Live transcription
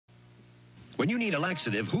When you need a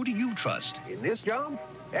laxative, who do you trust? In this job,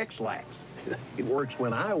 Ex-Lax. It works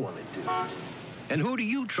when I want it to. And who do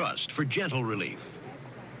you trust for gentle relief?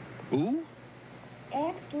 Who?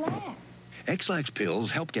 Ex-Lax. Ex-Lax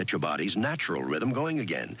pills help get your body's natural rhythm going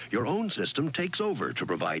again. Your own system takes over to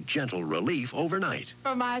provide gentle relief overnight.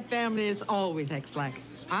 For my family, it's always Ex-Lax.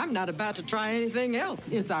 I'm not about to try anything else.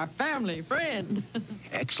 It's our family friend.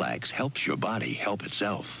 Ex-Lax helps your body help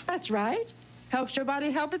itself. That's right. Helps your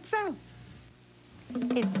body help itself.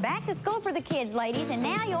 It's back to school for the kids, ladies, and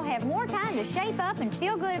now you'll have more time to shape up and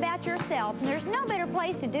feel good about yourself. And there's no better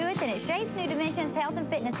place to do it than at Shapes New Dimensions Health and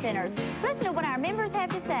Fitness Centers. Listen to what our members have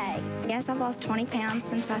to say. Yes, I've lost 20 pounds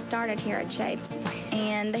since I started here at Shapes.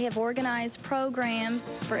 And they have organized programs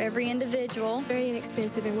for every individual. Very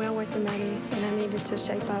inexpensive and well worth the money, and I needed to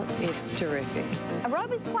shape up. It's terrific.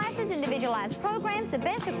 Aerobics classes, individualized programs, the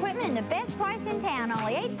best equipment, and the best price in town.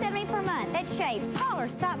 Only $8.70 per month. That's Shapes. Call or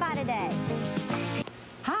stop by today.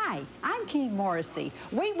 Hi, I'm Kay Morrissey.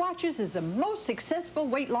 Weight Watchers is the most successful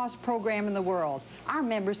weight loss program in the world. Our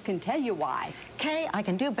members can tell you why. Kay, I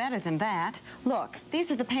can do better than that. Look,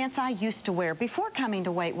 these are the pants I used to wear before coming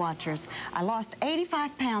to Weight Watchers. I lost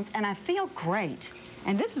 85 pounds and I feel great.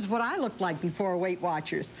 And this is what I looked like before Weight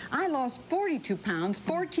Watchers. I lost 42 pounds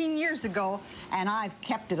 14 years ago, and I've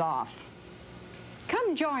kept it off.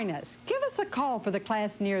 Come join us. Give us a call for the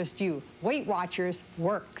class nearest you. Weight Watchers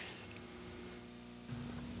works.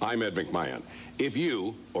 I'm Ed McMahon. If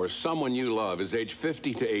you or someone you love is age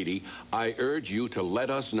 50 to 80, I urge you to let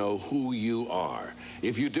us know who you are.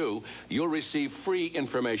 If you do, you'll receive free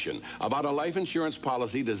information about a life insurance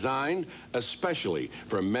policy designed especially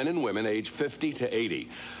for men and women age 50 to 80.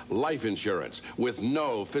 Life insurance with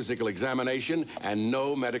no physical examination and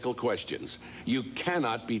no medical questions. You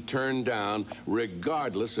cannot be turned down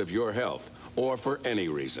regardless of your health or for any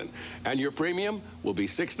reason. And your premium will be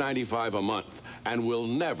 $6.95 a month and will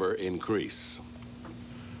never increase.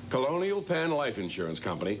 Colonial Penn Life Insurance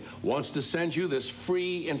Company wants to send you this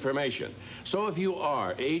free information. So if you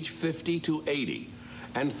are age 50 to 80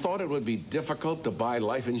 and thought it would be difficult to buy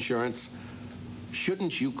life insurance,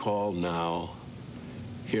 shouldn't you call now?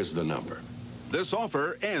 Here's the number. This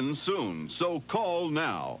offer ends soon, so call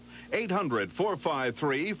now.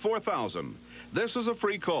 800-453-4000. This is a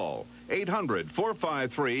free call.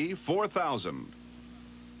 800-453-4000.